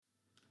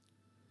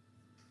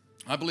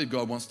I believe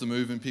God wants to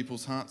move in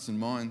people's hearts and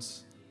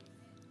minds.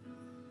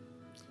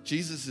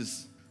 Jesus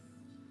is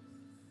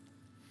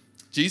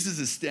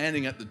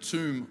standing at the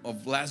tomb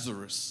of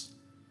Lazarus.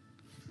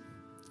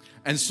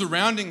 And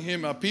surrounding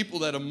him are people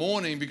that are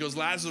mourning because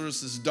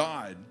Lazarus has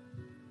died.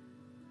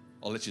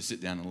 I'll let you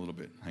sit down a little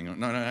bit. Hang on.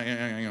 No,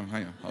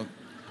 hang on.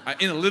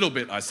 In a little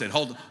bit, I said.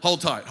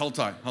 Hold tight.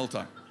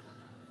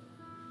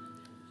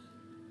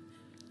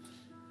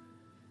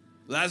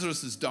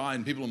 Lazarus has died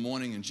and people are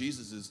mourning and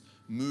Jesus is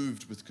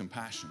moved with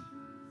compassion.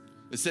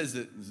 It says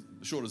that,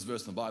 the shortest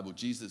verse in the Bible,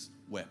 Jesus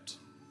wept.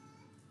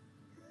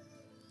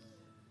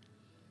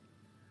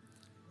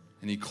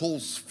 And he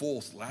calls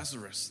forth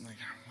Lazarus. And they go,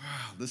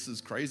 wow, this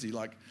is crazy.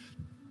 Like,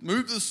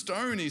 move the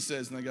stone, he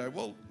says. And they go,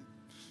 well,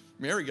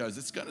 Mary goes,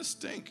 it's going to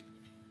stink.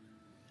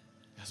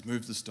 He goes,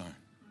 move the stone.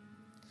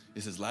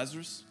 He says,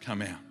 Lazarus,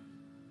 come out.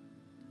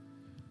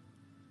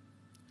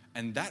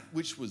 And that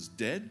which was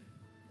dead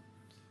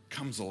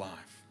comes alive.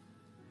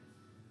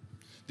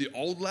 The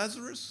old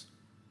Lazarus,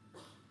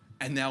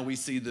 and now we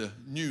see the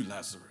new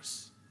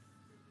Lazarus.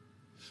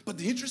 But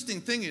the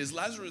interesting thing is,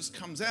 Lazarus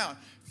comes out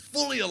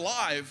fully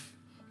alive,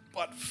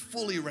 but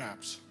fully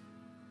wrapped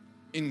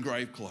in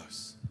grave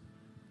clothes.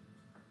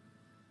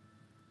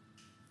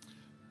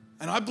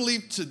 And I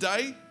believe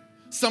today,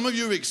 some of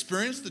you have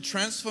experienced the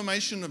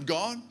transformation of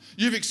God.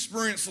 You've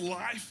experienced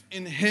life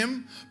in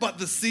Him, but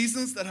the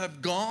seasons that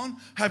have gone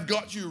have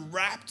got you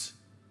wrapped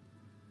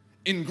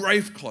in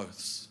grave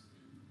clothes,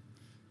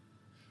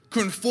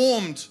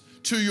 conformed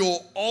to your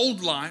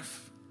old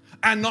life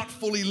and not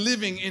fully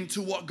living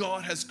into what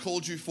God has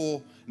called you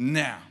for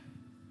now.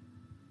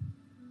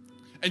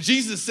 And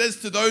Jesus says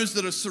to those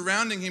that are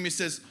surrounding him, he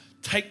says,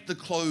 take the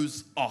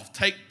clothes off.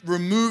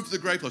 Remove the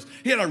grave clothes.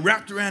 He had it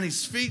wrapped around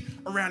his feet,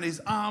 around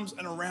his arms,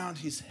 and around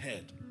his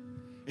head.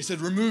 He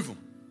said, remove them.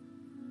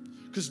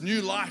 Because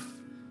new life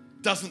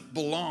doesn't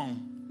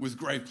belong with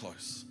grave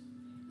clothes.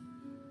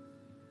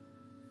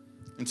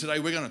 And today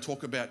we're going to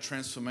talk about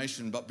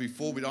transformation. But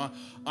before we do,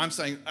 I'm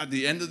saying at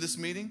the end of this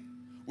meeting,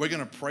 we're going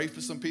to pray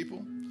for some people.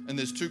 And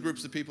there's two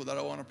groups of people that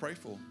I want to pray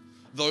for.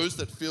 Those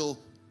that feel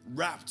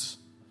wrapped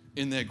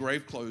in their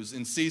grave clothes,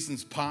 in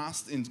seasons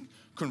past, in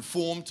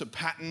conformed to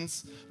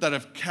patterns that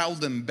have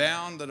held them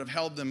bound, that have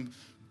held them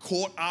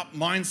caught up,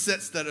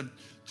 mindsets that have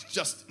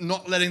just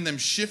not letting them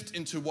shift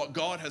into what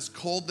God has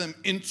called them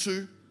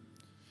into.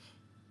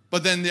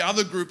 But then the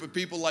other group of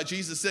people, like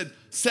Jesus said,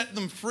 set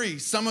them free.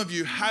 Some of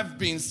you have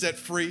been set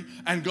free,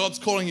 and God's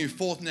calling you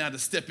forth now to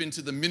step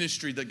into the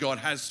ministry that God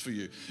has for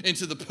you,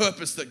 into the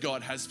purpose that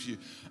God has for you.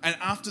 And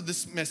after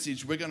this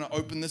message, we're going to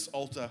open this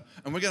altar,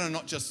 and we're going to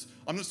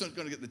I'm just not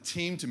going to get the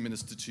team to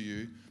minister to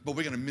you, but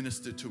we're going to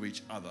minister to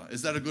each other.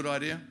 Is that a good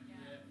idea?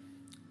 Yeah.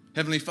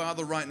 Heavenly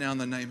Father, right now in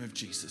the name of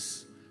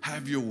Jesus,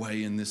 have your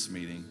way in this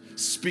meeting.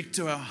 Speak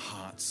to our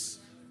hearts.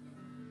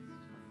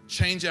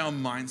 Change our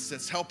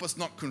mindsets. Help us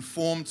not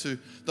conform to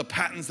the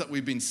patterns that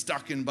we've been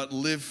stuck in, but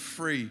live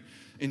free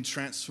in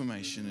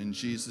transformation in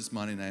Jesus'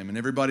 mighty name. And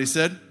everybody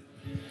said,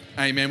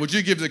 amen. Would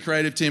you give the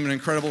creative team an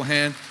incredible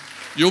hand?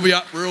 You'll be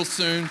up real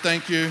soon.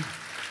 Thank you.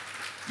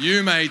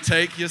 You may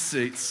take your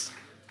seats.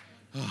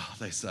 Oh,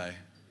 they say.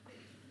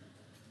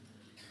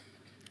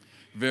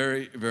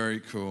 Very, very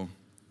cool.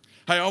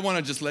 Hey, I want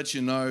to just let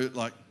you know,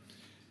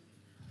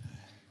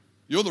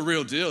 you're the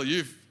real deal.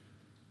 You've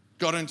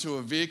got into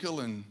a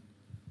vehicle and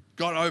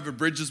got over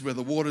bridges where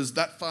the water's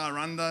that far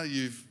under.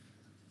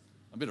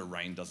 A bit of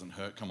rain doesn't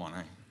hurt. Come on,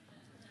 eh?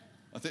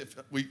 I think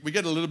we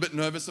get a little bit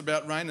nervous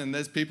about rain, and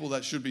there's people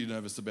that should be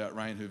nervous about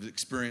rain who've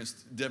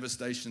experienced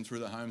devastation through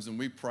their homes, and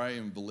we pray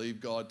and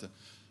believe God to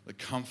the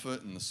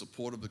comfort and the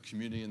support of the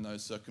community in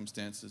those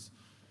circumstances.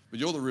 But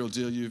you're the real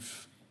deal.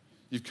 You've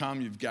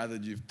come, you've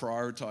gathered, you've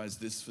prioritized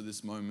this for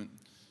this moment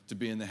to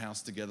be in the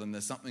house together, and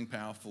there's something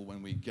powerful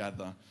when we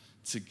gather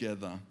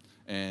together.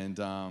 And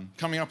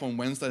coming up on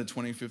Wednesday, the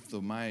 25th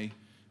of May,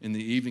 in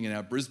the evening at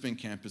our Brisbane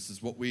campus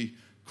is what we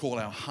call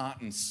our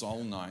Heart and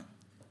Soul Night.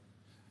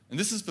 And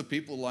this is for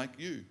people like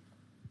you.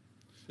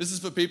 This is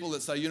for people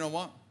that say, you know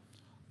what?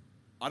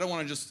 I don't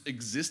want to just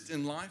exist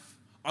in life.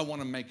 I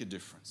want to make a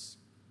difference.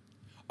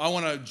 I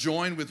want to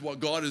join with what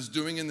God is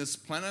doing in this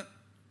planet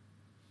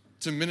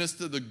to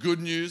minister the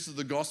good news of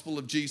the gospel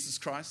of Jesus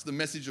Christ, the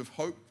message of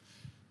hope,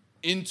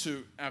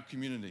 into our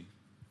community,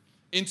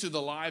 into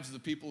the lives of the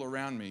people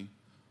around me.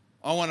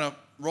 I want to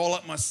roll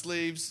up my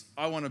sleeves.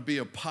 I want to be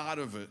a part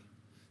of it.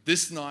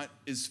 This night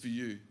is for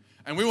you.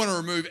 And we want to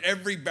remove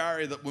every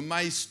barrier that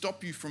may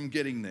stop you from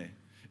getting there.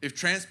 If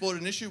transport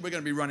is an issue, we're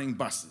going to be running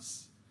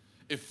buses.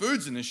 If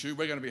food's an issue,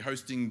 we're going to be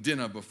hosting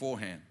dinner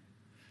beforehand.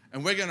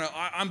 And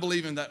I'm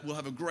believing that we'll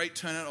have a great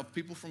turnout of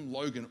people from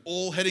Logan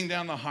all heading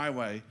down the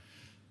highway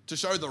to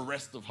show the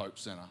rest of Hope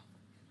Centre,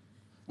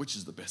 which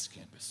is the best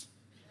campus.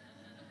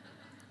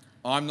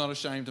 I'm not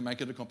ashamed to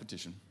make it a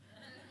competition.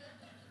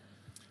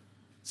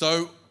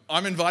 So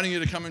I'm inviting you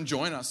to come and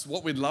join us.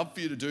 What we'd love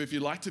for you to do, if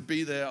you'd like to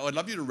be there, I'd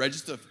love you to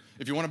register.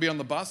 If you want to be on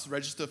the bus,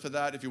 register for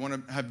that. If you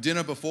want to have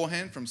dinner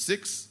beforehand from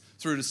 6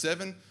 through to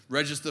 7.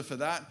 Register for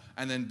that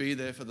and then be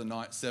there for the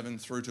night 7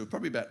 through to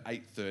probably about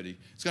 8:30.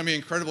 It's going to be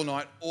an incredible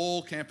night.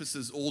 All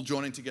campuses all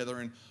joining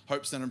together in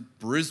Hope Centre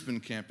Brisbane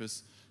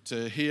campus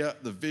to hear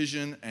the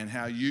vision and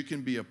how you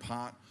can be a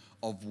part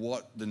of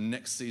what the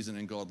next season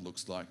in God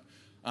looks like.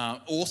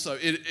 Also,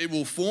 it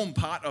will form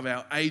part of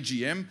our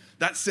AGM.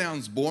 That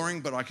sounds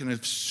boring, but I can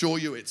assure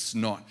you it's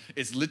not.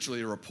 It's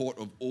literally a report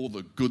of all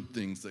the good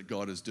things that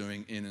God is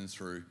doing in and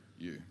through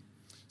you.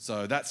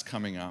 So that's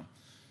coming up,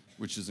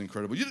 which is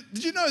incredible.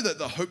 Did you know that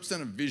the Hope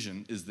Centre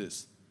vision is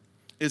this?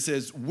 It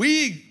says,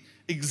 we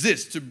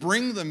exist to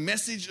bring the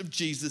message of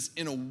Jesus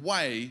in a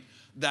way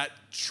that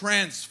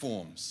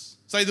transforms.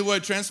 Say the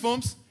word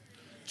transforms.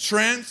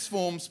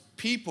 Transforms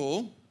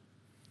people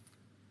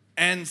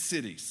and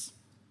cities.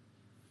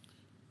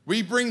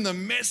 We bring the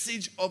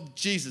message of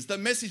Jesus, the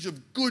message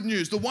of good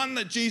news, the one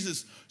that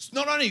Jesus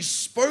not only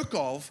spoke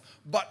of,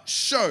 but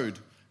showed,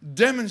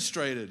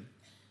 demonstrated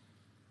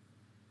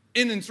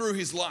in and through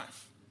his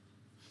life.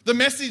 The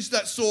message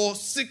that saw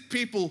sick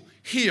people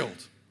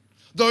healed,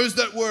 those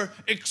that were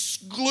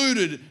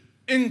excluded,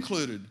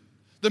 included.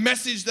 The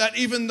message that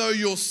even though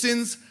your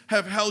sins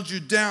have held you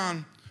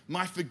down,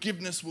 my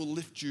forgiveness will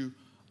lift you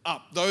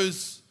up.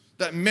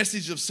 That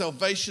message of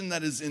salvation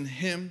that is in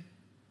him,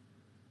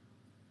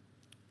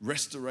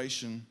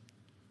 restoration,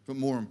 but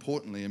more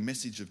importantly, a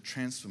message of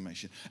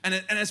transformation.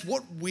 And it's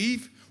what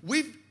we've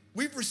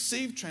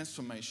received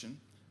transformation,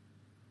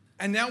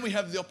 and now we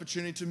have the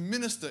opportunity to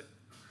minister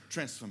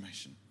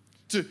transformation,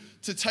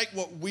 to take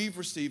what we've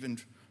received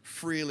and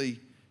freely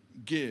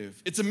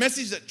give. It's a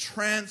message that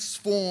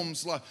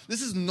transforms life.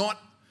 This is not,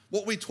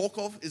 what we talk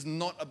of is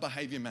not a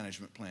behavior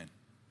management plan.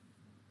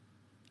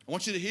 I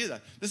want you to hear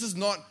that. This is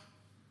not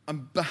a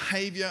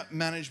behavior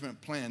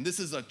management plan. This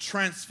is a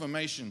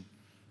transformation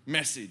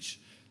message.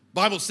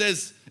 Bible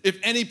says, if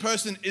any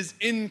person is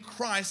in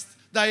Christ,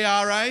 they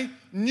are a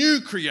new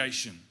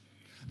creation.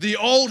 The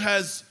old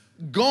has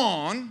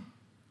gone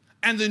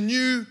and the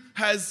new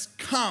has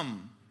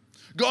come.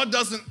 God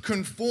doesn't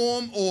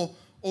conform or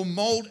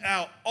mold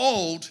our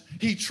old.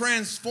 He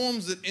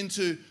transforms it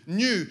into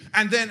new.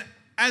 And then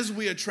as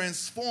we are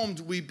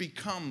transformed, we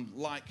become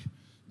like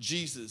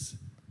Jesus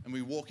and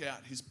we walk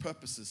out his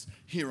purposes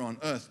here on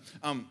earth.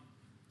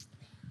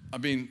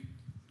 I've been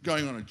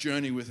going on a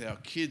journey with our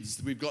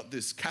kids. We've got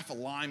this kaffir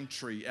lime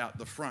tree out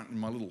the front in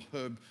my little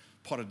herb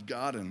potted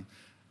garden.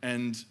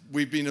 And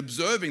we've been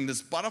observing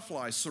this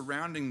butterfly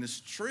surrounding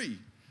this tree.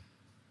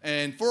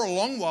 And for a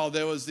long while,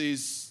 there was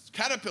these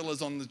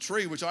caterpillars on the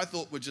tree, which I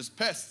thought were just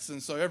pests.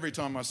 And so every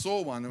time I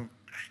saw one,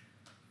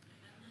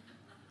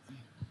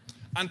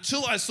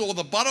 until I saw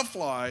the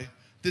butterfly,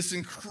 this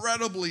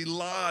incredibly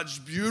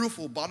large,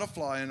 beautiful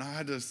butterfly, and I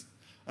had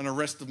an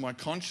arrest of my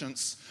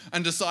conscience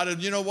and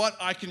decided, you know what,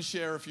 I can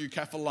share a few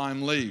kaffir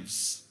lime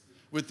leaves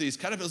with these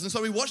caterpillars. And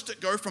so we watched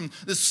it go from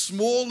this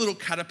small little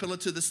caterpillar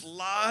to this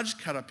large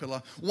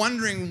caterpillar,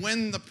 wondering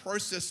when the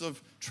process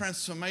of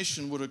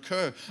transformation would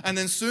occur. And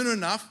then soon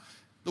enough,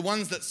 the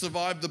ones that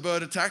survived the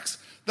bird attacks,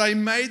 they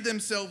made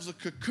themselves a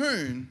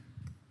cocoon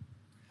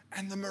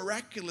and the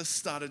miraculous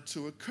started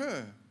to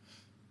occur.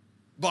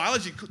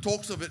 Biology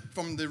talks of it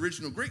from the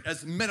original Greek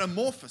as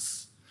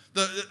metamorphosis.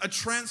 A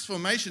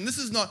transformation. This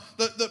is not,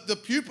 the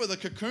pupa, the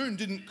cocoon,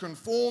 didn't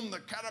conform the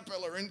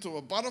caterpillar into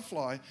a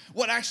butterfly.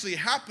 What actually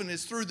happened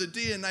is through the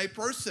DNA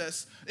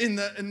process in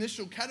the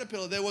initial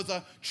caterpillar, there was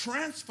a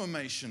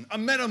transformation, a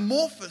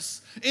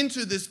metamorphosis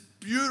into this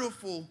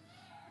beautiful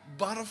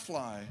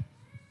butterfly.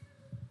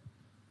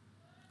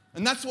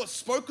 And that's what's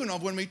spoken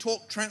of when we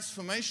talk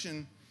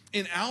transformation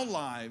in our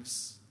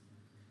lives.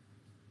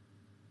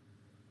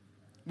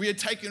 We are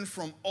taken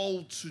from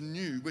old to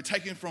new. We're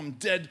taken from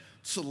dead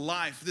to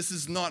life. This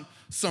is not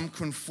some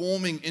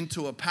conforming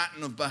into a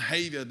pattern of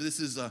behavior. This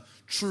is a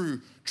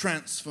true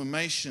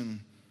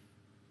transformation.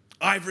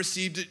 I've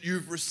received it.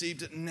 You've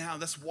received it now.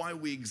 That's why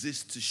we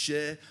exist, to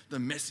share the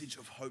message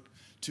of hope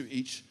to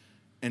each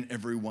and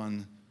every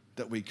one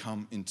that we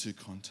come into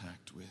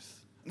contact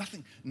with.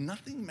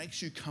 Nothing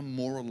makes you come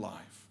more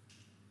alive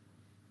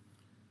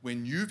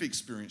when you've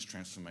experienced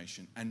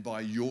transformation and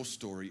by your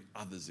story,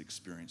 others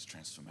experience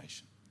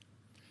transformation.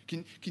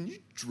 Can you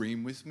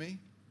dream with me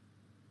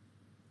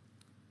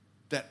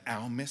that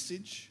our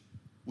message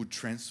would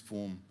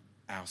transform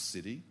our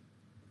city?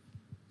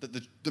 That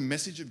the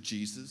message of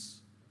Jesus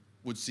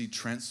would see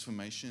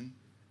transformation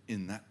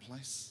in that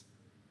place?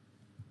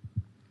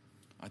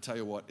 I tell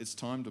you what, it's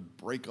time to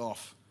break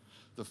off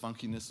the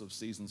funkiness of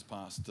seasons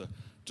past,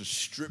 to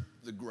strip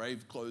the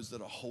grave clothes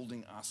that are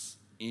holding us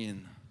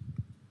in.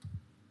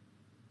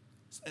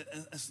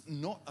 It's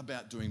not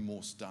about doing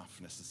more stuff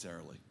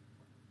necessarily,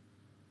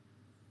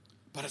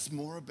 but it's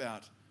more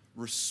about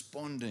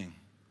responding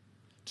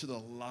to the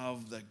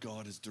love that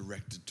God has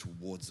directed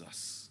towards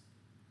us,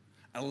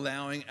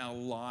 allowing our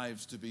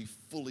lives to be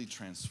fully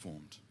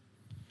transformed.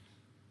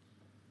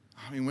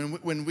 I mean,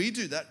 when we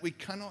do that, we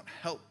cannot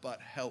help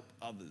but help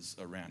others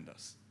around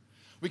us.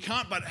 We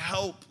can't but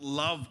help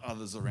love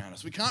others around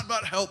us. We can't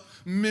but help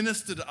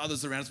minister to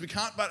others around us. We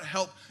can't but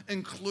help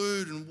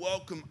include and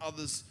welcome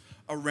others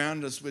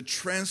around us. We're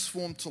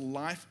transformed to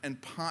life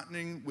and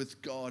partnering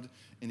with God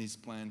in his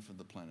plan for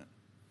the planet.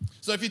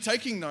 So if you're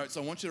taking notes, I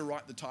want you to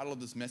write the title of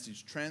this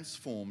message,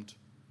 Transformed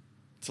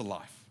to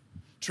Life.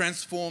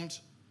 Transformed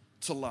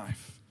to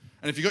Life.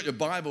 And if you've got your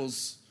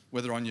Bibles,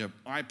 whether on your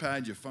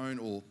iPad, your phone,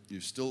 or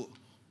you've still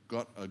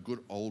got a good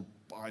old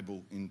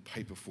Bible in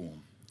paper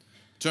form,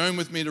 turn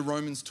with me to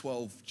Romans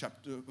 12,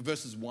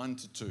 verses 1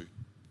 to 2.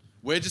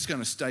 We're just going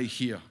to stay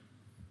here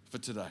for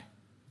today.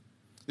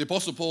 The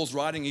Apostle Paul's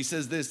writing, he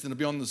says this, and it'll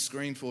be on the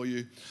screen for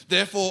you.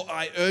 Therefore,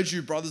 I urge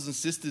you, brothers and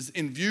sisters,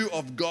 in view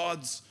of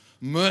God's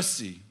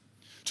mercy,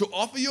 to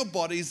offer your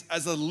bodies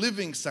as a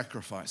living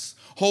sacrifice,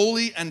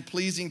 holy and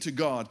pleasing to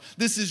God.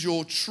 This is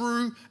your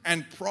true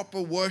and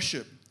proper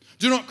worship.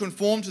 Do not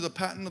conform to the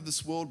pattern of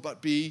this world,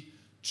 but be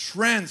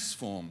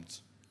transformed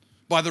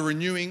by the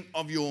renewing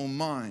of your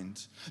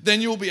mind.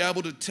 Then you'll be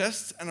able to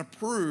test and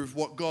approve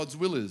what God's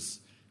will is,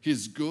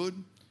 his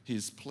good,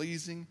 his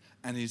pleasing,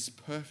 and his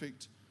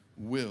perfect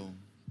will.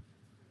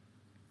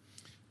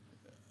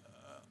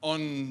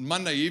 On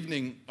Monday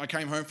evening, I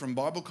came home from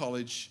Bible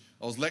college.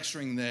 I was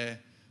lecturing there,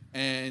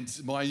 and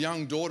my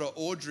young daughter,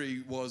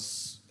 Audrey,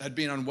 had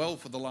been unwell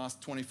for the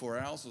last 24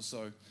 hours or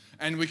so.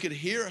 And we could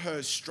hear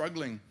her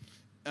struggling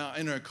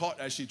in her cot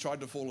as she tried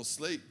to fall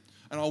asleep.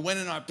 And I went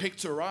and I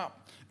picked her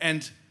up.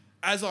 And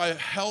as I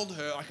held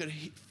her, I could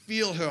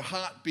feel her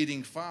heart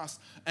beating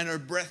fast and her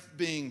breath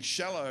being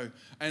shallow.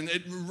 And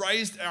it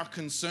raised our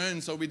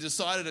concern. So we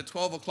decided at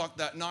 12 o'clock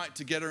that night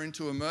to get her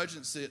into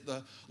emergency at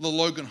the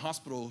Logan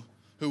Hospital,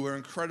 who were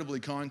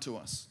incredibly kind to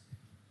us.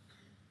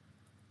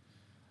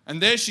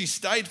 And there she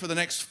stayed for the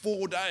next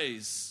 4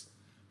 days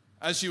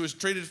as she was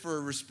treated for a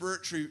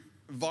respiratory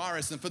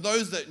virus. And for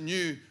those that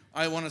knew,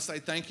 I want to say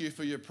thank you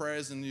for your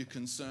prayers and your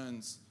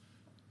concerns.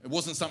 It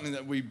wasn't something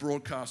that we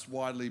broadcast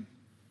widely.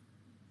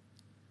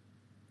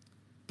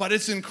 But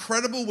it's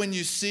incredible when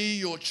you see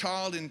your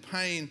child in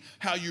pain,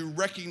 how you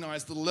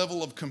recognize the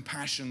level of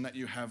compassion that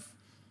you have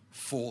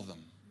for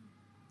them.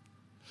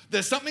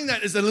 There's something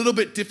that is a little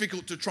bit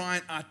difficult to try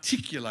and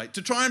articulate,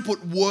 to try and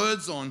put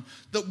words on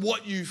that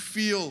what you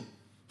feel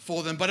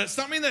for them. But it's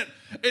something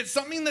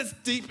that's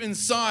deep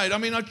inside. I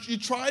mean, you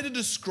try to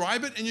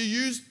describe it and you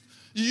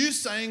use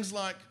sayings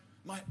like,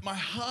 my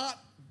heart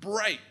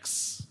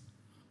breaks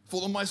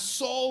for them, my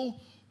soul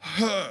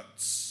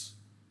hurts.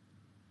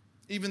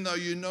 Even though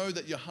you know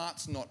that your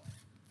heart's not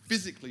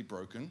physically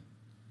broken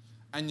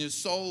and your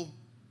soul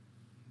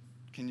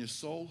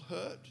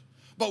hurt?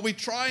 But we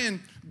try and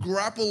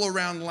grapple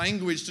around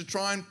language to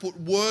try and put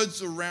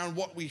words around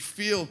what we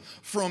feel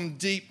from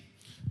deep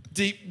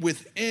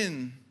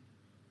within.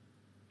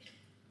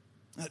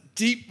 A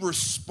deep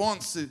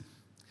response.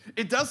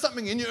 It does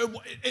something in you.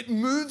 It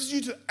moves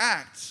you to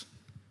act.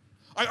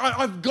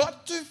 I've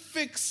got to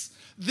fix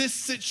this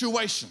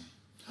situation.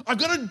 I've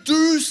got to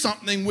do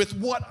something with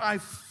what I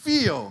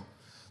feel.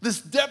 This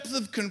depth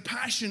of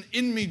compassion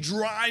in me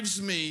drives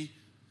me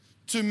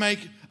to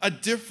make a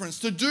difference,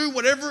 to do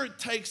whatever it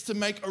takes to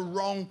make a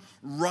wrong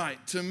right,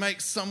 to make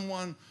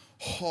someone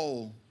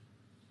whole.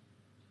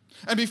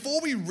 And before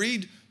we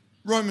read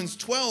Romans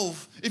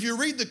 12, if you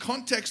read the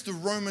context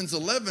of Romans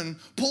 11,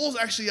 Paul's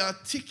actually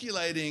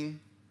articulating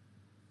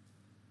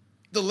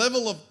the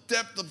level of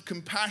depth of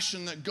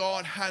compassion that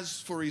God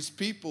has for his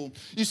people.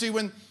 You see,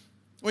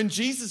 when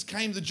Jesus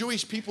came, the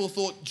Jewish people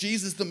thought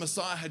Jesus, the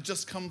Messiah, had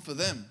just come for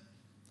them.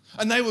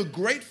 And they were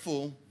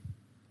grateful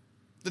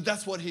that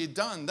that's what he had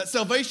done, that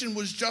salvation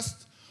was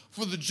just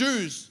for the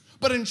Jews.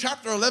 But in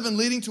chapter 11,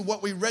 leading to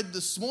what we read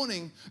this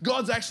morning,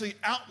 God's actually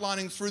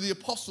outlining through the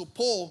Apostle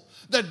Paul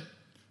that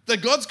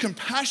God's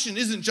compassion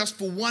isn't just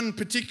for one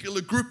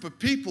particular group of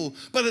people,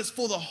 but it's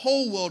for the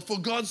whole world. For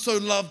God so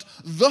loved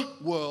the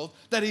world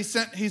that he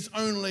sent his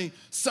only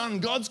son.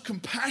 God's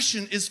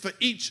compassion is for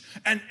each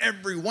and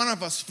every one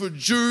of us, for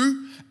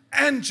Jew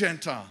and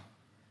Gentile,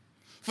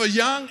 for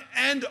young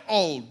and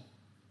old,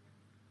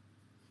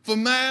 for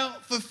male,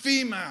 for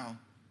female.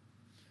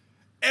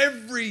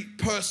 Every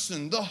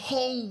person, the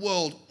whole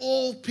world,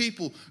 all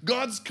people,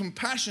 God's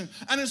compassion.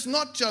 And it's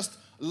not just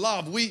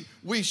love. We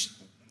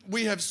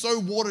have so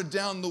watered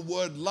down the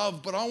word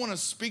love, but I want to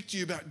speak to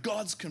you about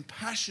God's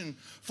compassion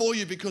for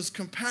you, because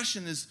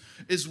compassion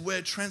is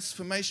where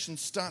transformation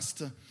starts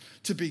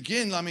to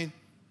begin. I mean,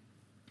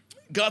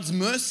 God's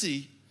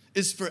mercy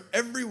is for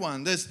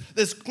everyone.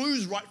 There's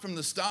clues right from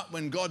the start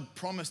when God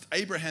promised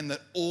Abraham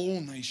that all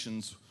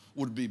nations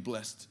would be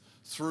blessed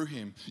through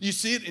him. You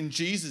see it in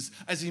Jesus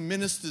as he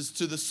ministers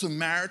to the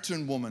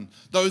Samaritan woman,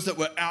 those that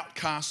were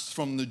outcasts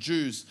from the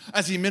Jews,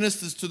 as he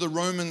ministers to the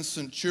Roman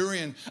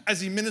centurion,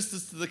 as he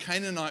ministers to the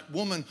Canaanite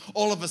woman.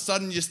 All of a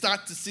sudden you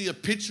start to see a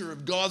picture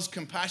of God's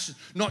compassion,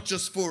 not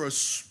just for a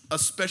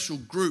special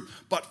group,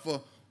 but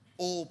for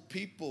all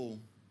people.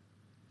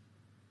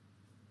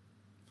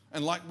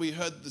 And like we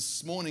heard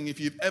this morning, if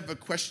you've ever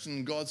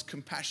questioned God's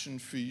compassion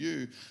for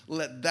you,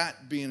 let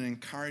that be an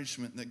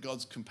encouragement that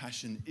God's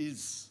compassion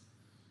is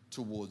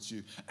towards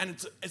you. And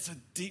it's a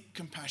deep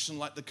compassion,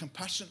 like the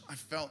compassion I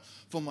felt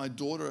for my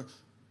daughter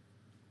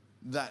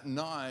that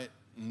night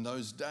in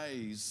those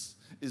days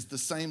is the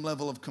same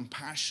level of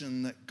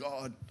compassion that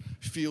God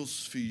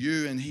feels for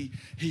you, and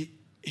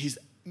he's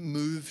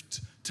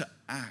moved to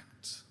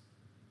act.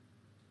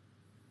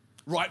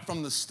 Right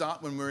from the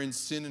start, when we're in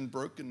sin and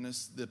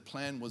brokenness, the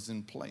plan was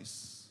in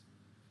place.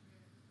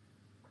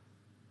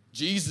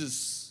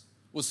 Jesus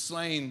was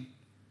slain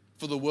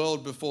for the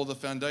world before the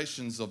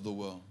foundations of the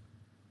world.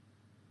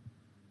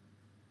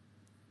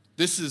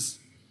 This is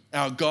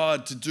our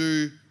God to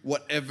do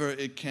whatever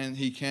he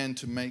can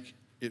to make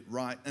it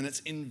right. And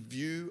it's in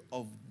view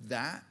of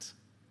that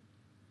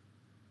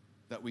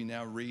we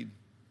now read.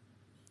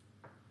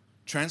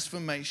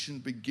 Transformation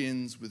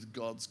begins with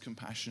God's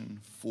compassion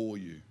for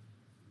you.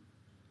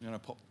 I'm going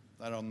to pop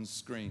that on the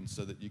screen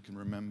so that you can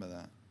remember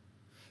that.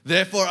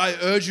 Therefore, I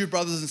urge you,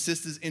 brothers and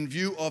sisters, in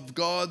view of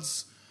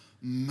God's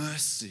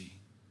mercy.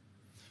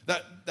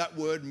 That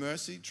word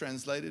mercy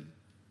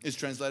is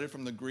translated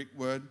from the Greek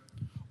word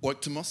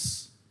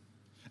oiktimos.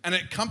 And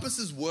it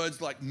encompasses words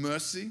like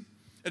mercy.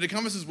 It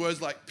encompasses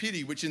words like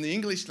pity, which in the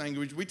English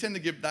language, we tend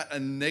to give that a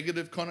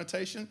negative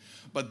connotation,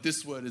 but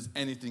this word is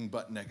anything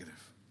but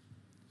negative.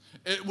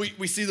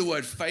 We see the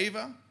word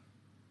favor,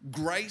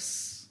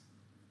 grace,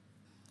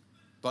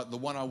 but the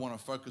one I want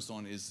to focus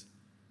on is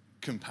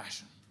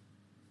compassion.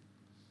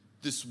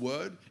 This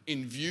word,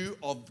 in view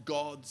of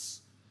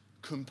God's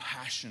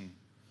compassion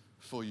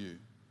for you.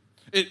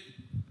 It's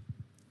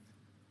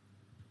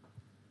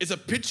a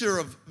picture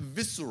of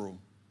visceral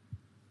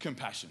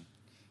compassion.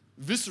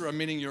 Viscera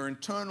meaning your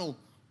internal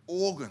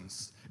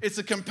organs. It's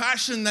a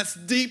compassion that's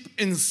deep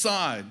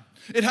inside.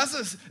 It has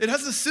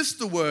a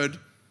sister word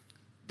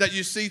that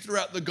you see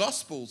throughout the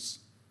Gospels.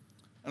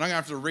 And I'm going to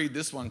have to read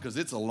this one because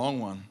it's a long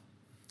one.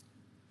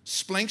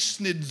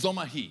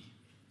 Splanksnidzomahi.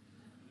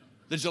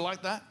 Did you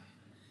like that?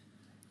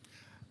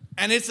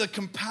 And it's a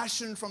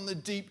compassion from the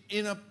deep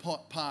inner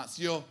parts,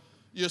 your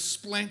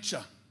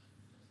splanchna.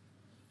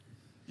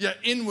 Yeah,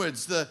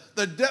 inwards, the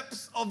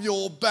depths of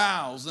your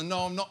bowels. And no,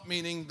 I'm not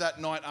meaning that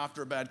night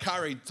after a bad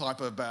curry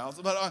type of bowels,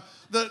 but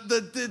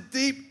the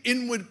deep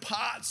inward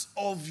parts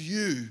of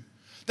you.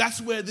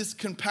 That's where this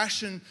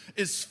compassion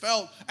is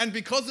felt. And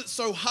because it's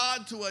so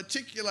hard to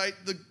articulate,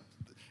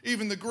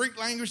 even the Greek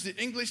language, the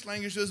English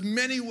language, there's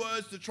many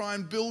words to try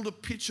and build a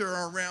picture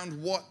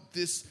around what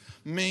this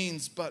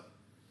means. But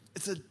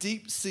it's a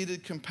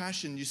deep-seated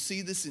compassion. You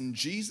see this in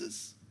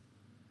Jesus,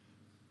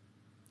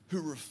 who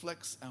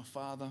reflects our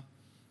Father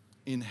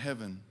in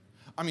heaven.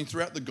 I mean,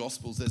 throughout the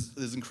Gospels,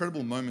 there's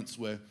incredible moments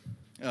where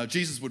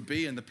Jesus would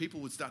be and the people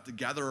would start to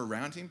gather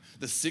around him.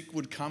 The sick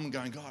would come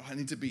going, God, I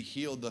need to be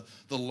healed.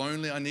 The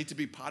lonely, I need to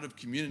be part of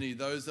community.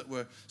 Those that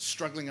were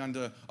struggling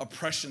under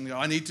oppression,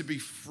 I need to be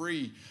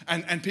free.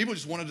 And people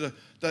just wanted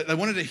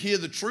to hear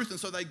the truth. And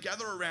so they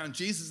gather around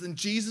Jesus, and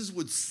Jesus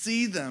would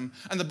see them.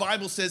 And the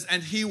Bible says,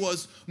 and he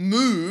was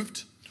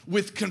moved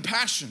with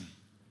compassion.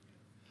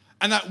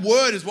 And that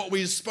word is what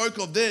we spoke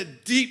of there,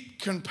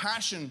 deep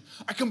compassion.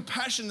 A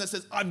compassion that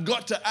says, I've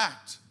got to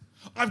act.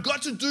 I've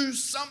got to do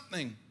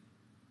something.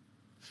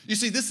 You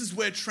see, this is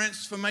where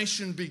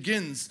transformation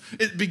begins.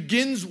 It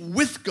begins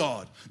with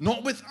God,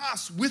 not with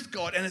us, with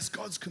God. And it's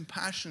God's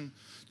compassion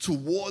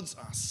towards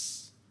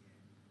us.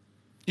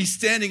 He's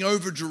standing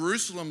over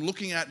Jerusalem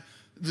looking at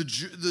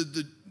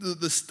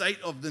the state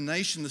of the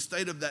nation, the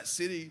state of that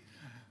city.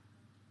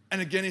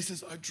 And again, he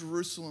says, oh,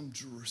 Jerusalem,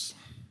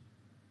 Jerusalem.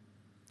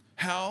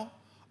 How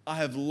I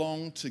have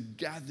longed to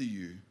gather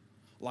you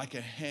like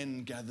a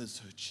hen gathers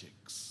her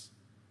chicks.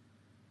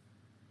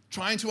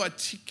 Trying to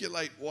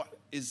articulate what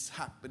is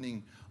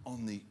happening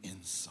on the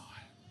inside.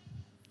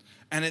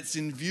 And it's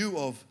in view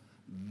of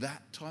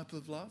that type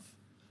of love,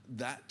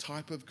 that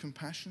type of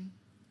compassion,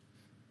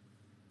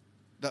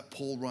 that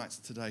Paul writes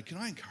today. Can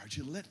I encourage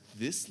you, let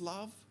this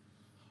love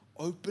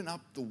open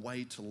up the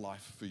way to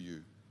life for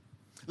you.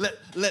 Let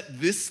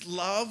this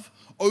love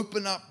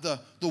open up the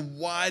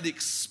wide,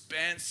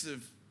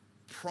 expansive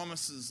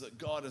promises that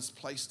God has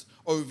placed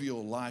over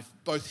your life,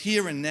 both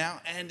here and now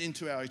and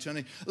into our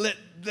eternity. Let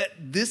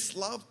this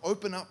love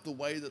open up the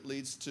way that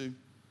leads to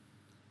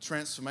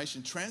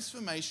transformation.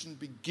 Transformation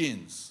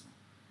begins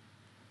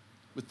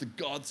with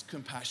God's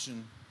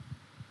compassion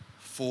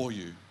for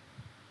you.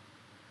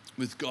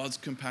 With God's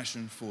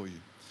compassion for you.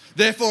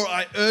 Therefore,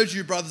 I urge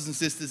you, brothers and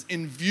sisters,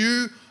 in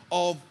view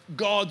of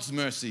God's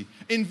mercy,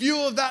 in view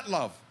of that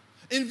love,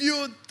 in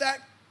view of that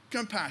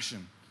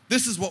compassion,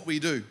 this is what we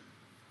do.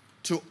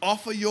 To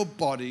offer your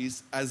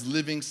bodies as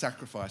living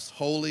sacrifice,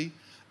 holy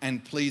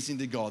and pleasing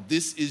to God.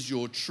 This is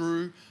your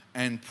true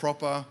and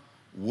proper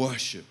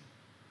worship.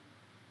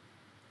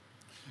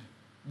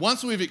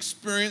 Once we've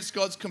experienced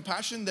God's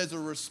compassion, there's a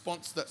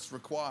response that's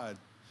required.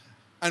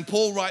 And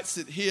Paul writes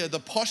it here, the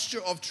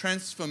posture of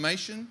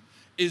transformation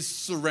is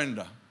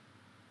surrender.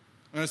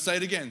 I'm going to say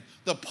it again.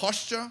 The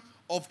posture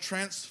of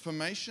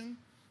transformation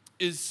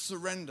is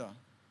surrender.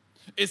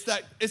 It's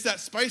that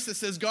space that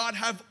says, God,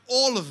 have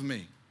all of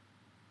me.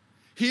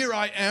 Here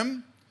I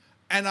am,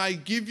 and I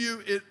give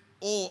you it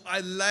all. I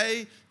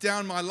lay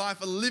down my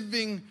life. A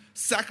living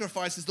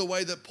sacrifice is the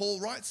way that Paul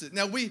writes it.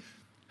 Now, we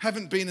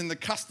haven't been in the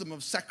custom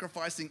of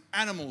sacrificing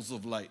animals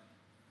of late.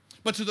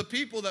 But to the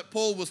people that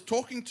Paul was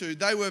talking to,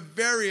 they were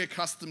very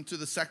accustomed to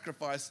the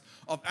sacrifice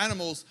of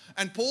animals.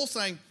 And Paul's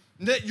saying,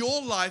 let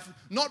your life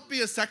not be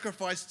a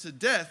sacrifice to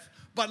death,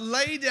 but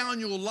lay down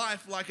your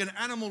life like an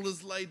animal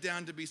is laid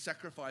down to be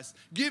sacrificed.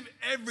 Give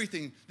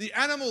everything. The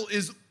animal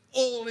is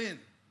all in.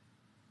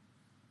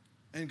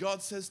 And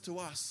God says to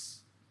us,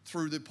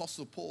 through the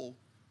Apostle Paul,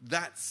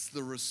 that's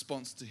the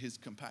response to his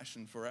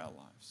compassion for our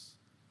lives.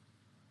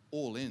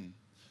 All in.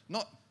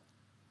 Not,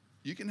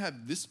 you can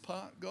have this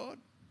part, God,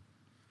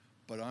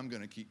 but I'm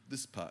going to keep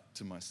this part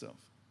to myself.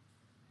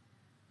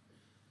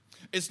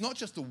 It's not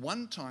just a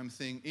one-time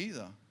thing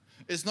either.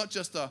 It's not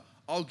just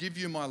I'll give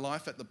you my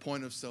life at the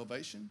point of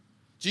salvation.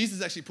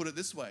 Jesus actually put it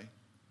this way: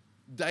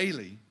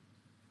 daily,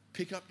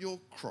 pick up your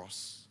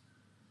cross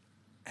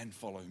and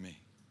follow me.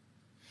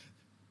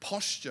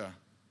 Posture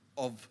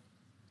of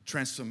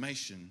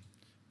transformation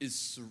is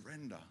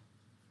surrender.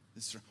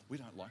 We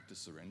don't like to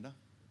surrender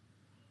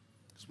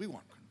because we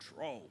want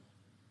control.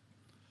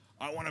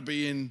 I want to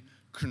be in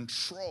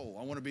control.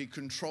 I want to be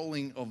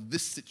controlling of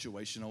this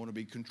situation. I want to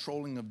be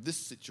controlling of this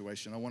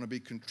situation. I want to be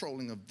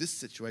controlling of this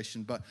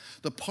situation. But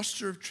the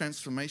posture of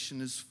transformation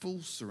is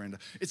full surrender.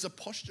 It's a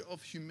posture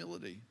of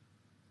humility.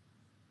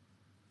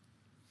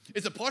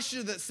 It's a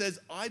posture that says,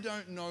 I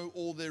don't know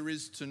all there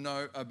is to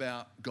know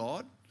about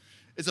God.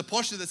 It's a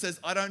posture that says,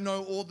 I don't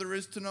know all there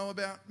is to know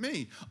about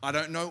me. I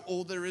don't know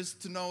all there is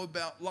to know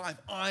about life.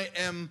 I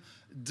am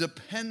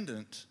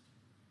dependent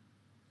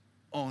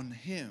on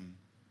him.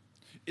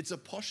 It's a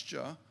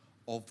posture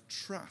of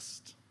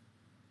trust.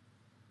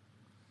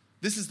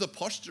 This is the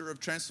posture of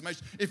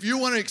transformation. If you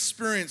want to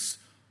experience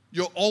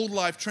your old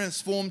life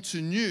transformed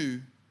to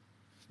new,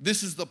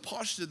 this is the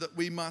posture that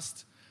we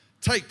must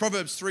take.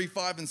 Proverbs 3,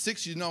 5, and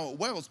 6, you know it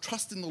well.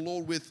 Trust in the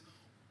Lord with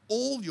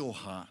all your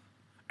heart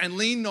and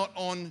lean not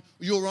on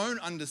your own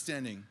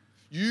understanding.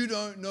 You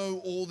don't know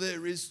all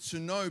there is to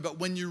know, but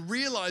when you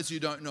realize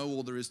you don't know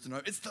all there is to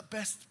know, it's the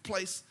best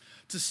place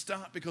to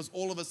start, because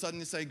all of a sudden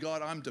you say,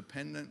 God, I'm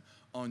dependent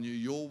on you.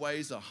 Your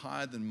ways are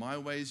higher than my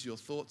ways. Your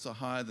thoughts are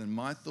higher than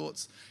my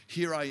thoughts.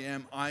 Here I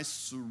am. I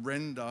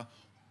surrender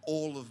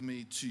all of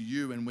me to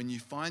you. And when you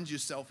find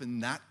yourself in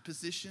that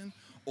position,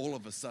 all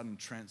of a sudden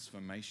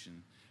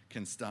transformation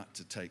can start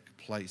to take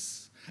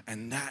place.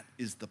 And that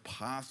is the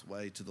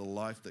pathway to the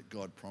life that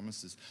God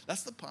promises.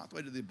 That's the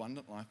pathway to the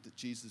abundant life that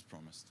Jesus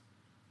promised.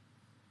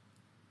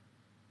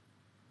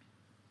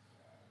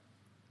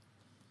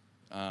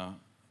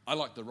 I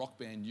like the rock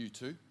band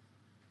U2.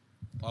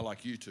 I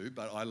like U2,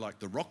 but I like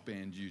the rock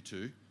band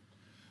U2.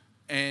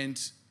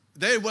 And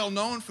they're well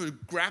known for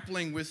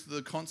grappling with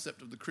the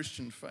concept of the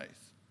Christian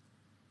faith.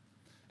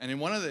 And in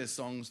one of their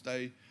songs,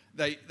 they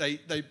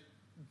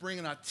bring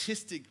an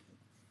artistic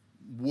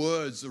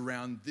words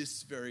around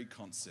this very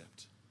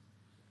concept.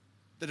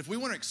 That if we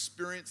want to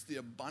experience the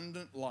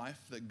abundant life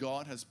that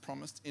God has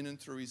promised in and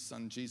through his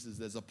son Jesus,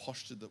 there's a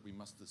posture that we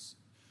must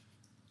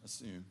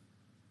assume.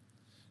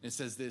 It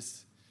says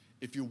this: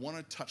 if you want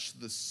to touch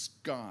the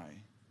sky,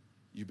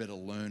 you better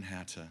learn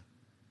how to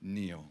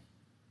kneel.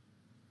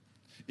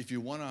 If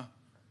you want to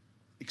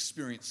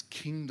experience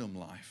kingdom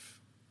life,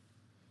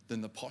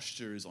 then the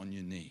posture is on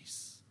your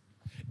knees.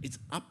 It's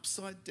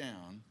upside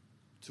down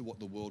to what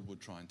the world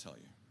would try and tell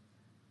you.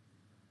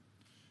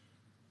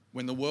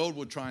 When the world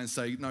would try and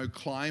say, no,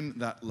 climb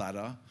that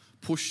ladder,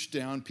 push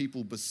down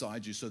people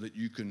beside you so that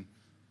you can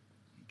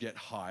get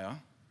higher.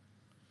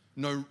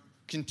 No,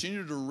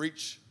 continue to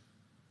reach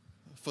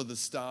for the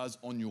stars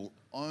on your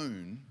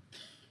own.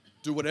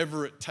 Do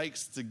whatever it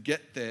takes to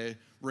get there,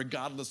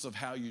 regardless of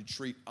how you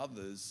treat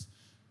others.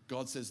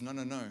 God says, no.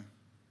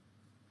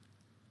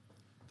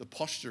 The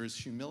posture is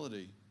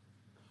humility.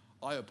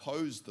 I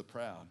oppose the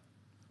proud,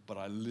 but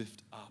I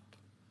lift up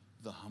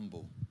the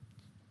humble.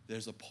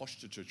 There's a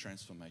posture to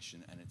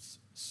transformation, and it's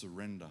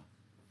surrender.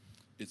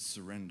 It's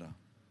surrender.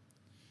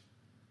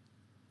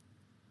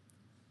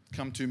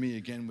 Come to me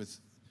again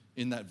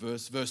in that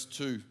verse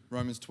 2,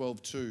 Romans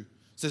 12:2.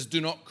 Says,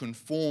 do not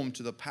conform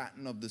to the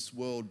pattern of this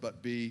world,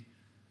 but be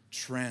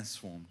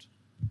transformed.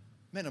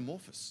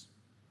 Metamorphosis.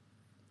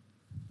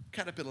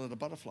 Caterpillar to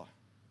butterfly.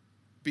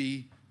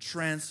 Be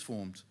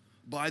transformed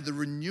by the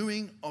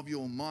renewing of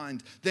your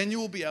mind. Then you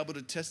will be able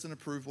to test and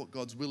approve what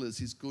God's will is,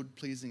 his good,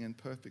 pleasing, and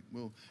perfect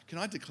will. Can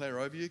I declare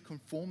over you,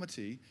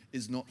 conformity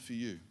is not for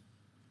you.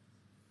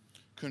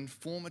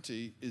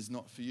 Conformity is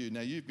not for you.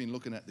 Now, you've been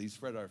looking at these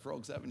Freddo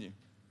frogs, haven't you?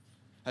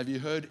 Have you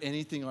heard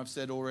anything I've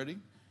said already?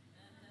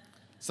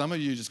 Some of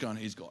you just going,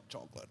 he's got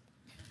chocolate.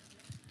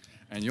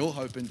 And you're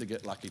hoping to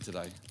get lucky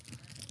today.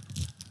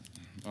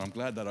 I'm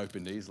glad that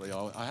opened easily.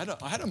 I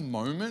had a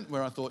moment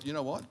where I thought, you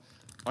know what?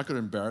 I could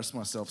embarrass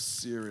myself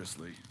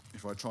seriously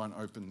if I try and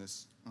open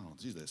this. Oh,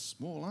 geez, they're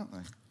small, aren't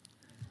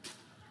they?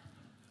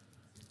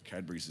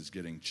 Cadbury's is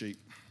getting cheap.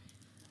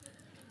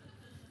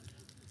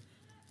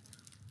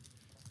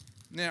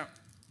 Now,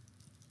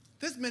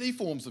 there's many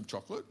forms of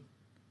chocolate,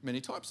 many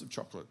types of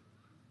chocolate.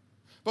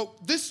 But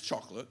this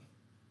chocolate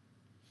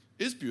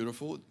is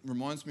beautiful. It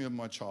reminds me of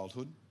my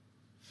childhood.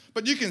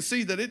 But you can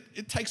see that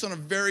it takes on a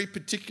very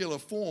particular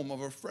form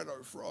of a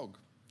Freddo frog.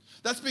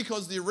 That's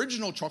because the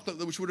original chocolate,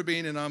 which would have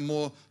been in a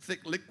more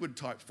thick liquid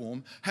type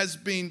form, has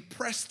been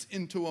pressed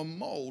into a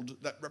mold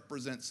that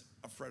represents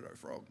a Freddo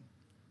frog.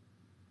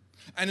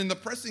 And in the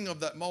pressing of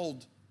that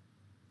mold,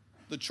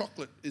 the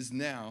chocolate is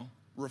now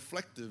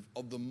reflective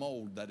of the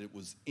mold that it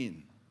was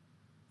in.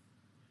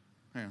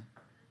 Hang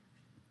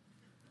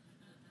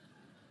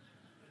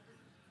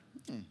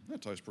on.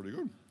 That tastes pretty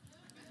good.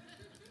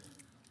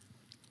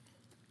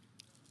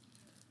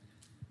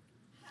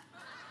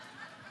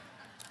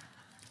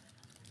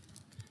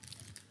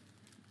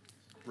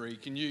 Bree,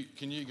 can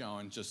you go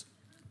and just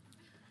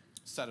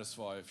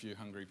satisfy a few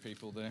hungry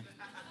people there?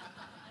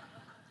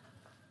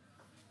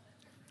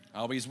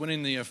 Albie's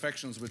winning the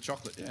affections with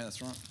chocolate. Yeah,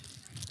 that's right.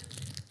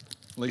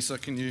 Lisa,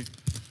 can you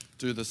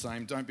do the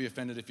same? Don't be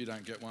offended if you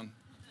don't get one.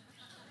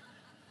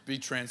 Be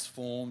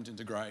transformed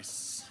into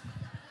grace.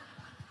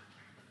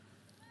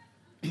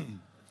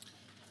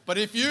 But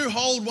if you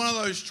hold one of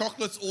those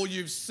chocolates, or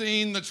you've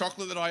seen the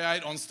chocolate that I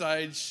ate on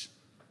stage,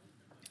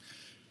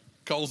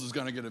 Coles is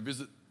going to get a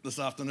visit this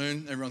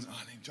afternoon. Everyone's,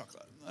 I need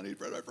chocolate. I need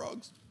Freddo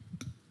frogs.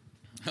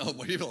 Oh,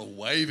 people are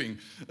waving.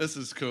 This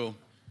is cool.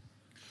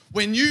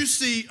 When you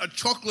see a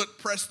chocolate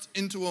pressed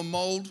into a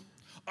mold,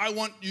 I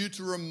want you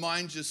to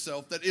remind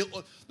yourself that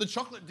the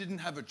chocolate didn't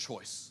have a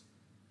choice.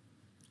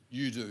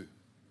 You do.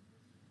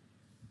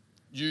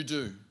 You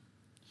do.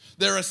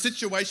 There are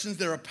situations,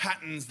 there are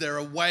patterns, there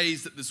are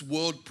ways that this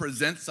world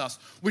presents us,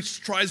 which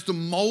tries to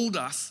mold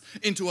us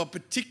into a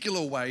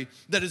particular way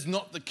that is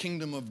not the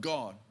kingdom of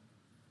God.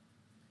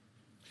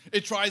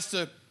 It tries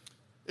to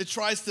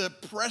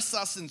press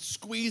us and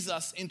squeeze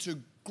us into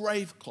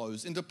grave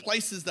clothes, into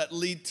places that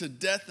lead to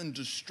death and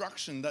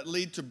destruction, that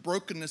lead to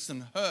brokenness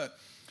and hurt.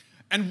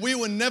 And we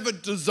were never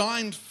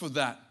designed for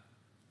that.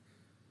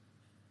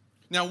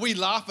 Now, we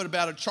laugh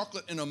about a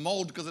chocolate in a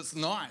mold because it's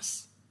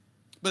nice.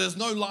 But there's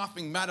no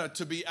laughing matter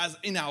to be, as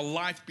in our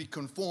life, be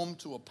conformed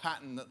to a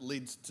pattern that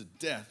leads to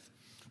death,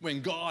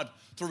 when God,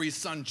 through his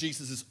son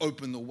Jesus, has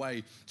opened the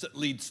way that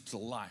leads to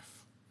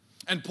life.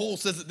 And Paul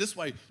says it this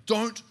way: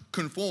 don't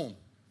conform.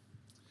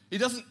 He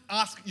doesn't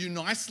ask you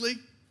nicely.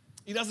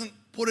 He doesn't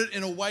put it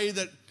in a way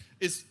that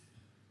is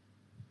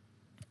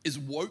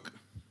woke.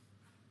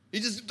 He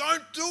just,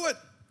 don't do it.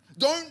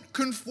 Don't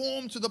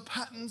conform to the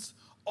patterns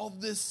of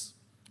this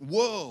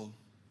world.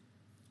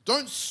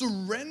 Don't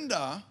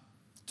surrender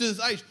to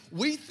this age.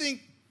 We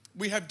think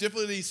we have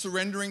difficulty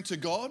surrendering to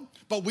God,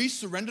 but we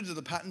surrender to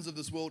the patterns of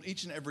this world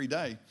each and every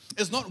day.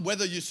 It's not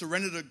whether you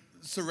surrender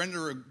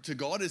to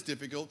God is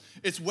difficult.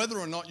 It's whether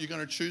or not you're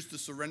going to choose to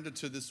surrender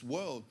to this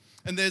world.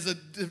 And there's a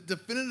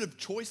definitive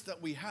choice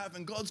that we have,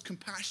 and God's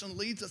compassion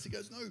leads us. He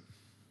goes, no,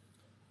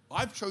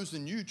 I've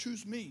chosen you,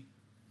 choose me.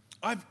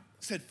 I've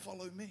said,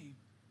 follow me.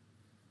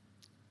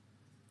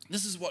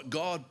 This is what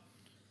God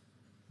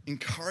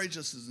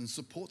encourages us and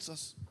supports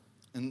us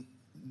and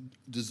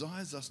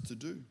desires us to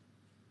do.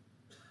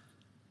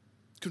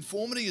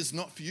 Conformity is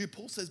not for you.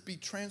 Paul says, be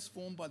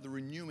transformed by the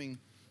renewing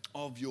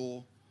of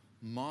your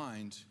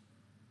mind.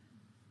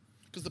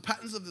 Because the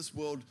patterns of this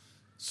world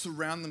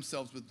surround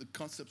themselves with the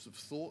concepts of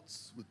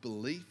thoughts, with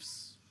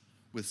beliefs,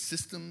 with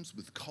systems,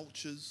 with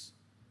cultures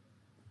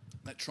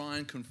that try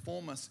and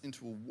conform us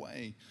into a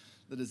way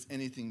that is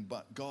anything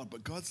but God.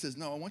 But God says,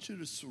 no, I want you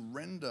to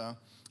surrender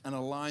and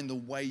align the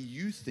way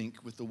you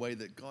think with the way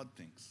that God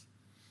thinks.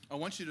 I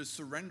want you to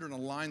surrender and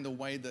align the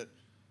way that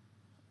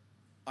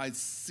I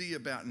see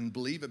about and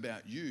believe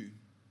about you.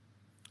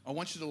 I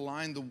want you to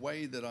align the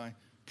way that I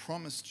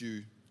promised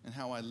you and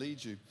how I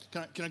lead you.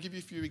 Can I give you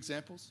a few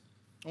examples?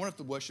 I wonder if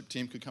the worship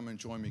team could come and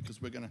join me,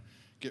 because we're going to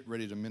get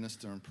ready to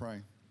minister and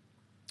pray.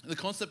 The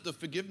concept of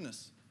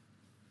forgiveness.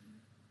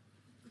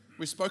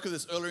 We spoke of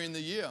this earlier in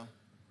the year.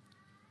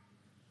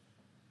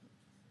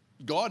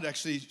 God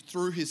actually,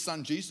 through his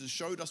son Jesus,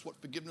 showed us what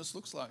forgiveness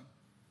looks like.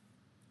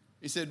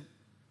 He said,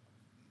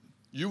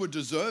 you were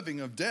deserving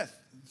of death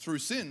through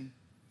sin,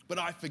 but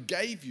I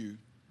forgave you.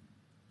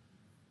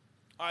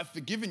 I've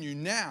forgiven you.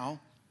 Now,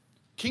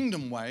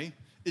 kingdom way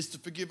is to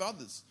forgive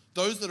others.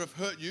 Those that have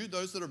hurt you,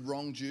 those that have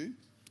wronged you,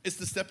 it's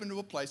to step into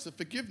a place of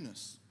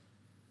forgiveness.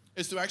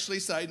 It's to actually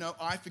say, no,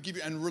 I forgive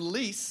you, and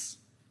release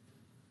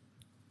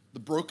the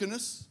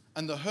brokenness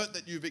and the hurt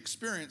that you've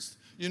experienced.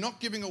 You're not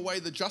giving away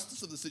the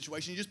justice of the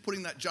situation. You're just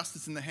putting that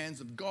justice in the hands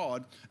of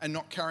God and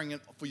not carrying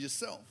it for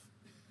yourself.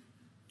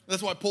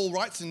 That's why Paul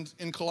writes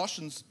in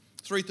Colossians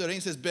 3:13, he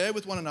says, bear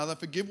with one another,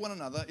 forgive one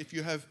another. If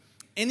you have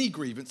any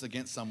grievance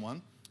against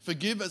someone,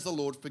 forgive as the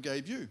Lord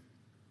forgave you.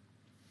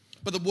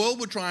 But the world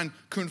would try and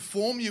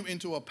conform you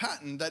into a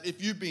pattern that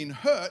if you've been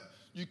hurt,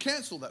 you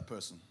cancel that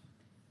person.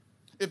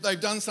 If they've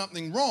done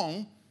something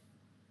wrong,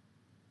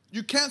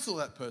 you cancel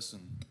that person.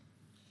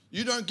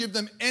 You don't give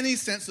them any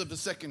sense of a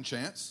second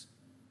chance.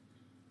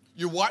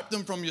 You wipe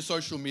them from your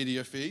social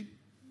media feed.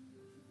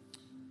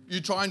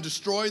 You try and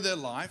destroy their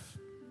life.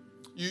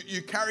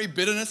 You carry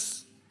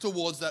bitterness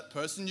towards that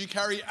person. You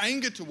carry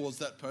anger towards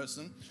that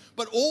person.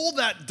 But all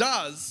that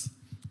does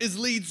is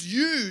leads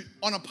you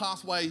on a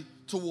pathway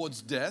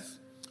towards death,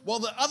 while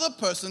the other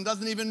person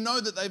doesn't even know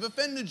that they've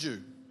offended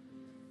you.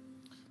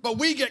 But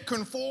we get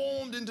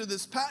conformed into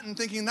this pattern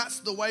thinking that's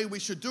the way we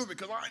should do it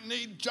because I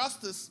need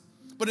justice.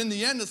 But in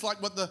the end, it's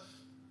like what the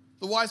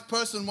wise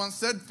person once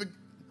said,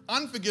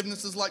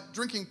 unforgiveness is like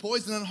drinking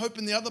poison and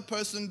hoping the other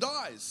person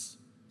dies.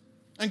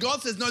 And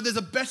God says, no, there's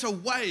a better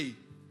way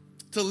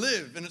to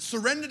live. And it's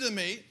surrender to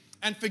me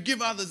and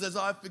forgive others as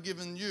I've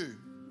forgiven you.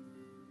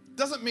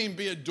 Doesn't mean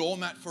be a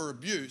doormat for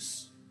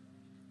abuse.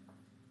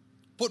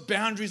 Put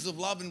boundaries of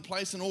love in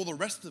place and all the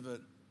rest of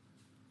it.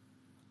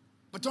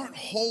 But don't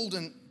hold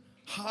and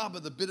harbor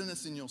the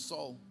bitterness in your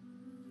soul.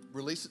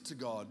 Release it to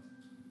God.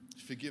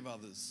 Forgive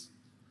others.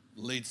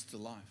 Leads to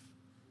life.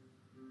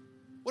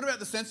 What about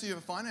the sense of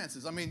your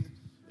finances? I mean,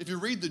 if you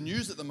read the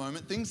news at the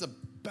moment, things are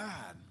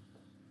bad.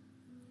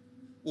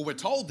 Well, we're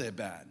told they're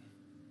bad.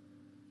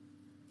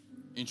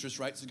 Interest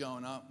rates are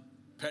going up.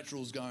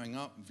 Petrol's going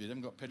up. If you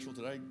haven't got petrol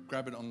today,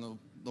 grab it on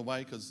the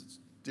way because it's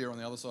dear on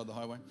the other side of the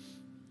highway.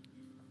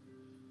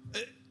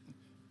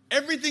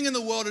 Everything in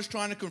the world is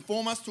trying to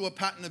conform us to a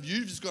pattern of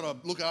you've just got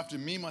to look after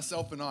me,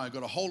 myself, and I. You've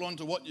got to hold on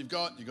to what you've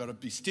got. You've got to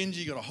be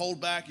stingy. You've got to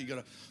hold back. You've got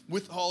to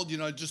withhold.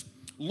 Just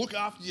look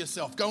after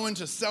yourself. Go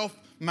into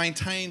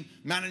self-maintain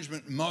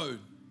management mode.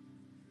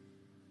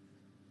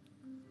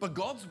 But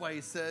God's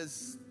way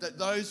says that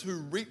those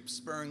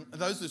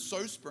who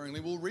sow sparingly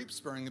will reap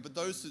sparingly, but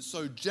those who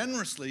sow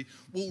generously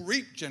will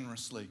reap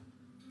generously.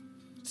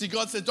 See,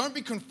 God said, don't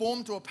be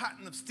conformed to a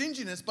pattern of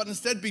stinginess, but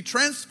instead be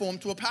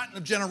transformed to a pattern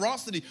of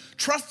generosity.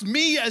 Trust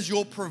me as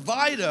your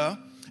provider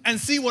and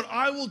see what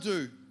I will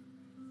do.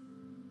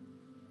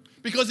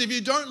 Because if you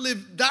don't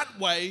live that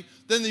way,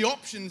 then the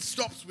option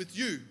stops with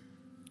you.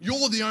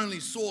 You're the only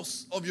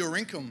source of your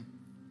income.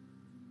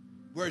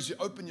 Whereas you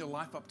open your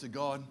life up to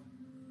God,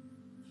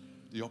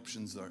 the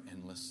options are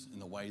endless in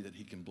the way that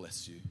He can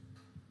bless you.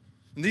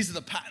 And these are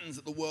the patterns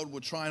that the world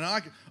will try. And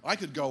I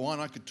could go on,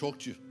 I could talk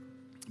to you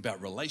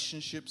about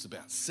relationships,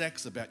 about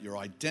sex, about your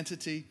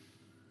identity.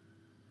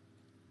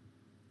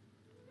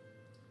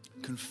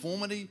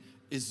 Conformity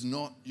is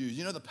not you.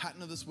 You know the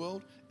pattern of this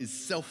world is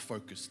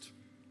self-focused.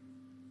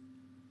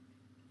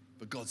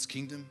 But God's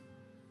kingdom,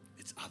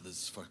 it's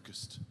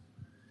others-focused.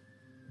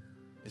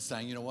 It's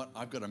saying, you know what?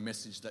 I've got a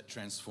message that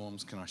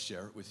transforms. Can I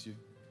share it with you?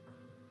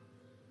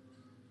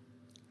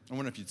 I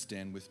wonder if you'd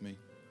stand with me.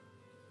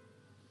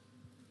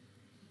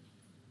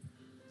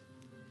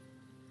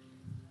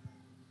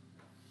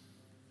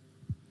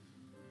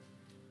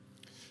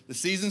 The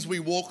seasons we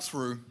walk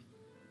through,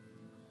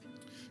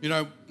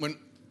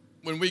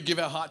 when we give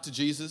our heart to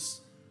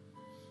Jesus,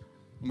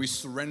 when we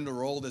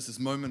surrender all, there's this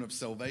moment of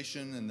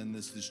salvation, and then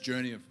there's this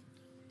journey of,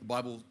 the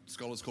Bible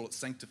scholars call it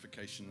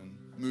sanctification and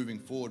moving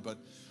forward. But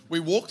we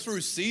walk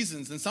through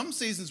seasons, and some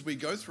seasons we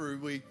go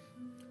through,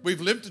 we've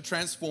lived a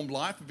transformed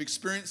life, we've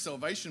experienced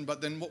salvation,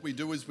 but then what we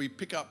do is we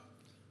pick up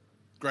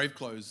grave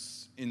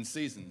clothes in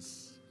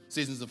seasons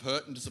of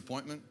hurt and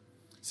disappointment,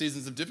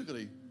 seasons of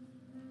difficulty.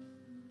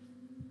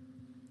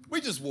 We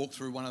just walked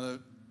through one of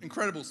the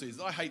incredible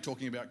seasons. I hate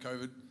talking about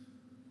COVID.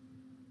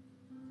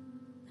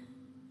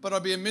 But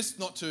I'd be amiss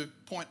not to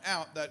point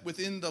out that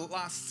within the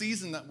last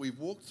season that we've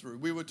walked through,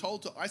 we were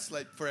told to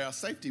isolate for our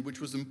safety, which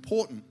was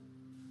important.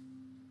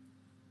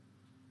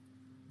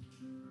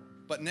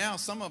 But now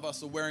some of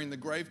us are wearing the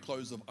grave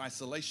clothes of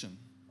isolation.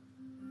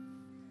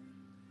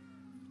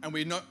 And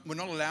we're not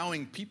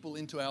allowing people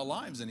into our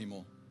lives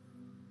anymore.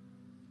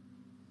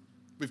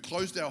 We've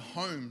closed our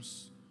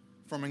homes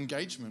from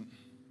engagement.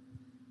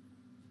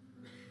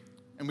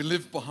 And we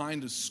live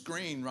behind a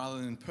screen rather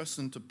than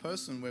person to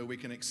person where we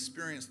can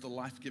experience the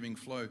life-giving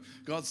flow.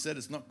 God said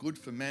it's not good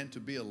for man to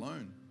be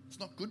alone. It's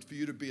not good for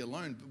you to be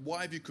alone. But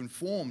why have you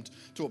conformed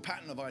to a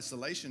pattern of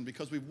isolation?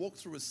 Because we've walked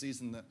through a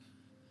season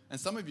and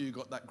some of you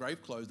got that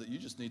grave clothes that you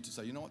just need to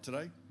say, you know what,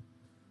 today?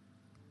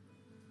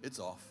 It's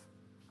off.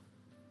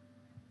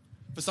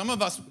 For some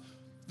of us,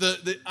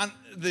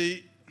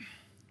 the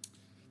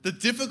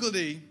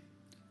difficulty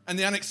and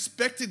the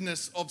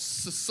unexpectedness of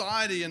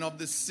society and of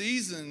this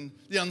season,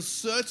 the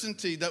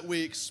uncertainty that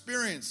we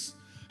experience.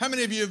 How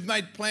many of you have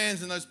made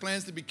plans and those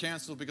plans to be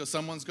cancelled because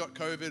someone's got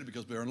COVID,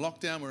 because we're in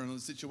lockdown, we're in other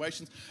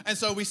situations? And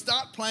so we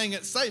start playing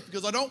it safe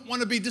because I don't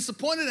want to be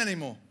disappointed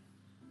anymore.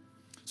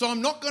 So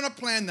I'm not going to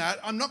plan that.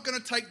 I'm not going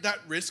to take that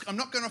risk. I'm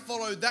not going to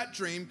follow that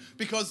dream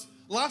because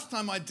last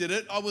time I did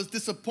it, I was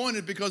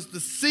disappointed because the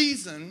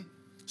season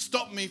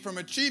stopped me from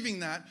achieving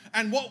that.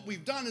 And what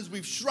we've done is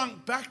we've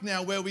shrunk back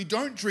now where we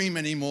don't dream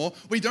anymore.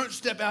 We don't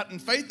step out in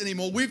faith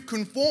anymore. We've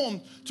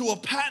conformed to a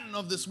pattern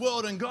of this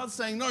world. And God's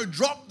saying, no,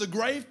 drop the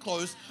grave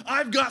clothes.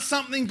 I've got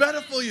something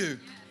better for you.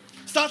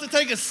 Start to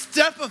take a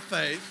step of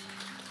faith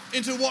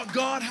into what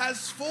God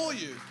has for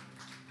you.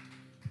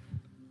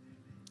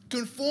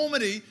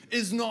 Conformity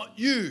is not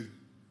you.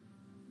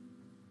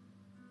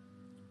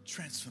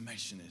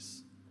 Transformation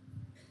is.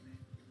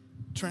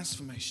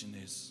 Transformation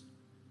is.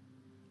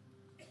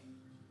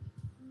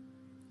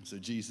 So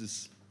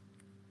Jesus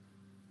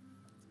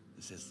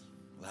says,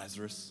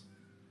 Lazarus,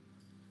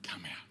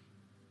 come out.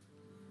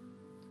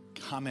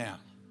 Come out.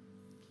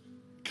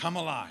 Come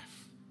alive.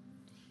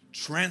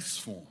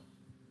 transform.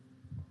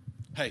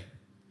 Hey,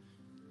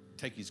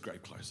 take his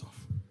grave clothes off.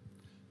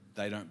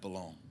 They don't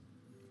belong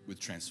with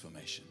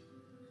transformation.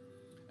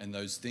 And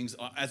those things,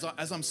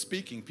 as I'm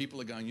speaking, people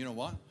are going, you know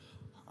what?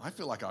 I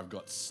feel like I've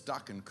got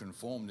stuck and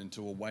conformed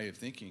into a way of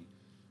thinking.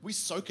 We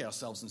soak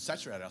ourselves and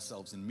saturate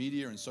ourselves in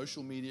media and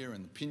social media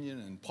and opinion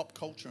and pop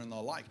culture and the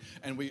like.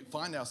 And we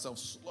find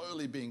ourselves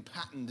slowly being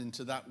patterned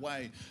into that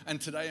way. And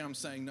today I'm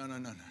saying, no.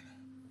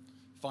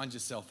 Find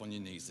yourself on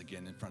your knees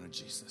again in front of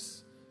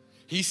Jesus.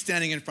 He's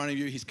standing in front of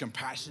you. His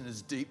compassion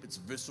is deep. It's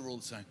visceral.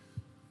 It's saying,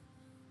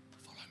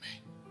 follow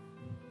me.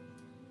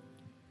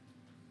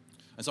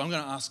 And so I'm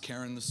going to ask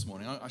Karen this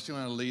morning. I actually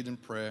want to lead in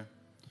prayer.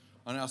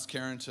 I'm going to ask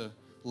Karen to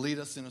lead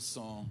us in a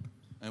song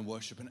and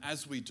worship. And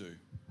as we do,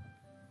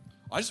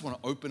 I just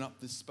want to open up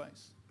this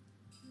space.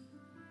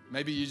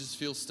 Maybe you just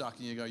feel stuck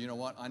and you go, you know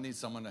what? I need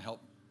someone to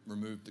help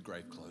remove the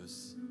grave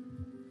clothes.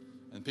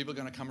 And people are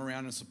going to come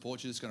around and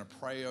support you. It's going to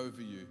pray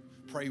over you,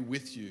 pray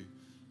with you,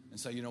 and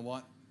say, you know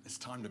what? It's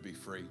time to be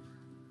free.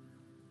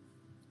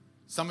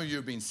 Some of you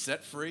have been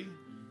set free,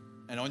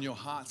 and on your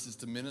hearts is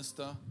to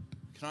minister.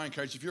 Can I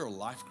encourage you, if you're a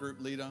life group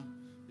leader,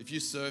 if you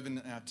serve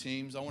in our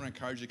teams, I want to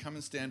encourage you, come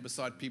and stand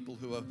beside people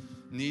who are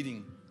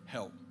needing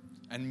help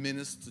and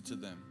minister to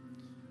them.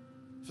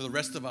 For the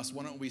rest of us,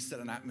 why don't we set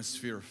an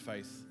atmosphere of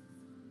faith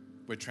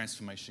where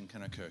transformation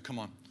can occur? Come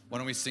on, why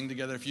don't we sing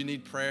together? If you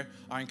need prayer,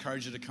 I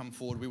encourage you to come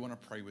forward. We want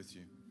to pray with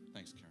you.